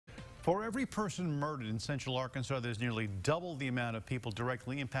For every person murdered in Central Arkansas, there's nearly double the amount of people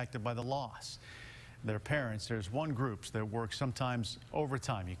directly impacted by the loss. Their parents, there's one group that works sometimes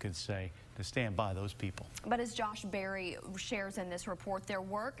overtime, you could say, to stand by those people. But as Josh Berry shares in this report, their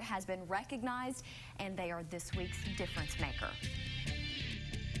work has been recognized and they are this week's difference maker.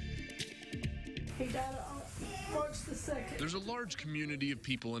 He died on March the 2nd. There's a large community of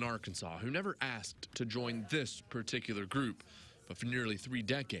people in Arkansas who never asked to join this particular group. But for nearly 3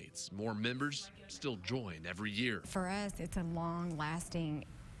 decades, more members still join every year. For us, it's a long-lasting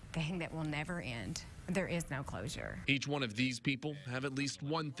thing that will never end. There is no closure. Each one of these people have at least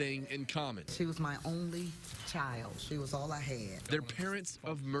one thing in common. She was my only child. She was all I had. They're parents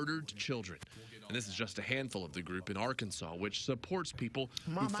of murdered children. And this is just a handful of the group in Arkansas, which supports people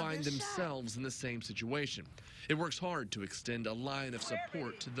who find themselves in the same situation. It works hard to extend a line of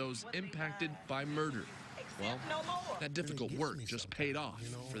support to those impacted by murder. Well, that difficult work just paid off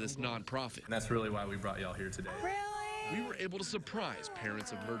for this nonprofit. And that's really why we brought y'all here today. We were able to surprise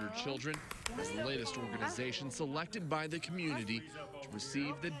parents of murdered children as the latest organization selected by the community to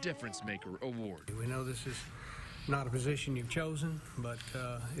receive the Difference Maker Award. We know this is not a position you've chosen, but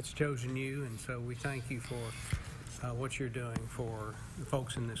it's chosen you, and so we thank you for what you're doing for the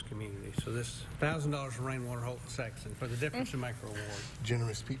folks in this community. So this $1,000 for Rainwater, Holt, and Sexton for the Difference Maker Award.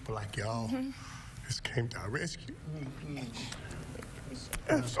 Generous people like y'all just came to our rescue.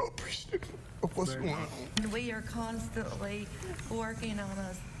 I'm so appreciative of what's going on. We are constantly working on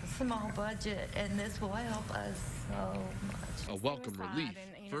a small budget, and this will help us so much. A welcome relief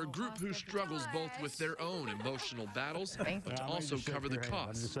for a group who struggles both with their own emotional battles, but to also cover the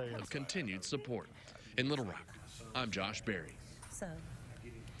costs of continued support. In Little Rock, I'm Josh Berry. So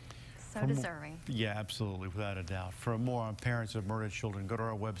deserving. Yeah, absolutely, without a doubt. For more on parents of murdered children, go to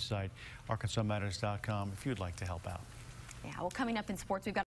our website, arkansasmatters.com, if you'd like to help out. Yeah, well, coming up in sports, we've got